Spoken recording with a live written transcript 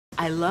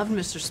I loved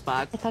Mr.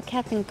 Spock. I thought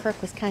Captain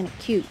Kirk was kind of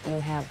cute. You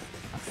have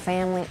a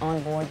family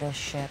on board this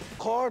ship.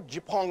 Kor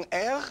Jipong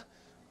Air,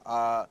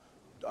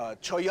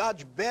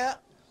 Choyaj Bear,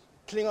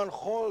 Klingon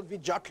Hol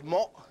Vijat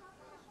Mo,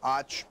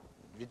 Arch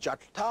Vijat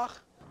Tach.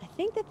 I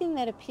think the thing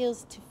that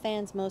appeals to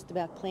fans most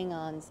about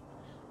Klingons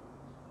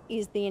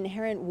is the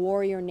inherent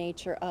warrior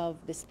nature of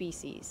the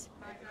species.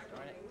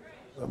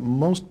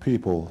 Most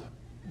people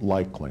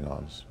like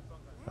Klingons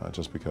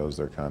just because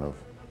they're kind of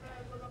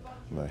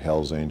the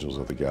Hell's Angels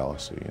of the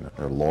galaxy. You know,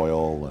 they're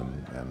loyal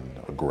and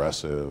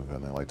aggressive,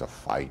 and they like to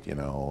fight, you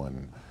know,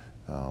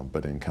 and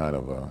but in kind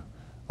of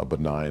a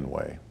benign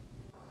way.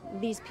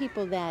 These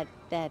people that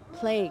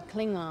play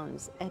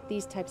Klingons at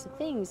these types of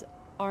things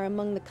are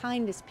among the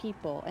kindest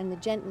people and the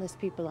gentlest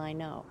people I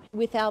know.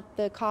 Without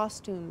the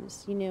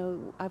costumes, you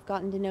know, I've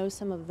gotten to know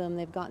some of them,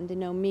 they've gotten to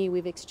know me,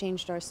 we've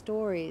exchanged our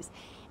stories,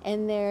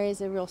 and there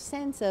is a real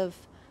sense of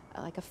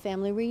like a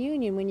family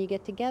reunion when you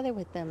get together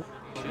with them.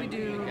 We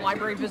do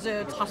library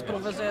visits, hospital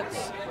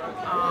visits,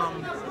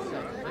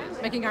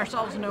 making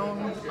ourselves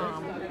known.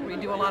 We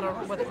do a lot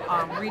of with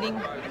reading,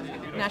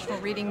 National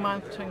Reading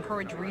Month, to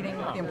encourage reading,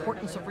 the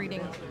importance of reading.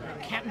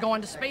 You can't go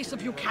into space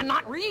if you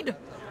cannot read.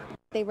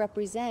 They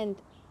represent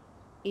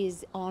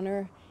is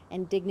honor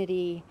and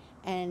dignity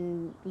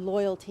and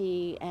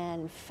loyalty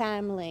and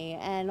family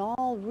and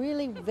all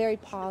really very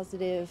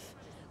positive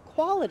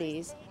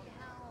qualities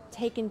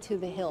taken to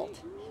the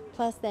hilt.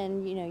 Plus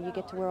then, you know, you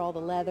get to wear all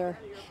the leather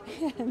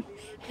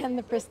and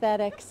the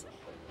prosthetics.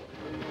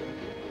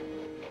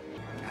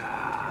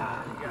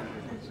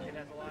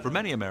 For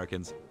many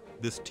Americans,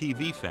 this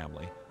TV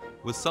family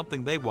was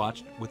something they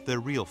watched with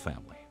their real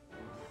family.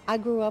 I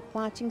grew up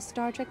watching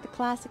Star Trek, the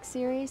classic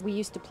series. We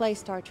used to play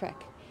Star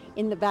Trek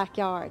in the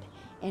backyard,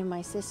 and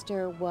my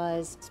sister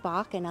was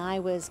Spock and I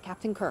was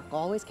Captain Kirk,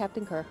 always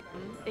Captain Kirk.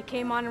 It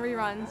came on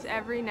reruns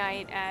every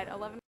night at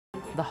 11.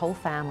 The whole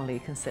family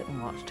can sit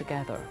and watch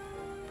together,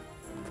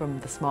 from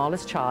the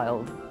smallest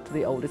child to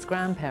the oldest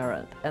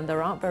grandparent, and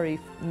there aren't very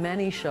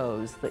many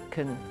shows that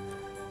can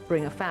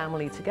bring a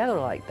family together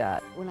like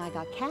that. When I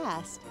got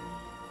cast,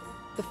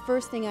 the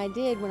first thing I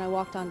did when I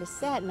walked onto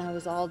set and I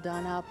was all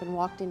done up and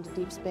walked into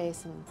deep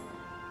space, and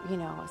you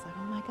know, I was like,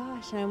 oh my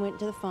gosh, and I went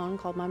to the phone and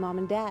called my mom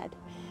and dad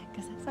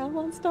because I said, I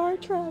want Star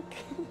Trek.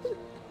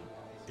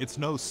 It's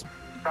no...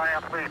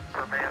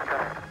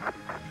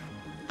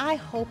 I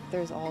hope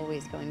there's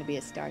always going to be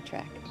a Star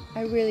Trek.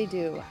 I really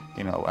do.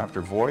 You know,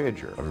 after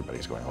Voyager,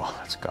 everybody's going, oh,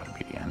 that's got to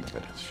be the end of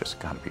it. It's just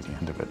got to be the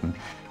end of it. And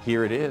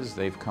here it is.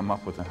 They've come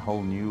up with a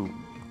whole new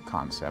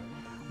concept,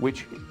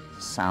 which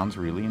sounds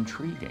really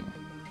intriguing.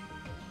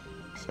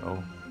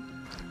 So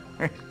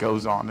it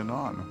goes on and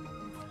on.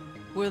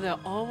 Will there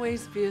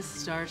always be a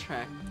Star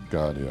Trek?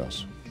 God,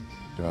 yes.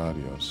 God,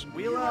 yes.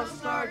 We love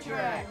Star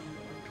Trek!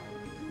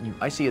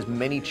 I see as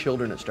many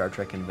children at Star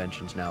Trek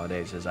conventions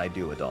nowadays as I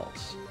do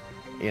adults.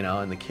 You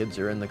know, and the kids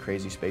are in the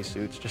crazy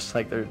spacesuits just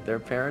like their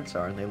parents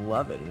are, and they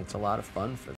love it, and it's a lot of fun for them.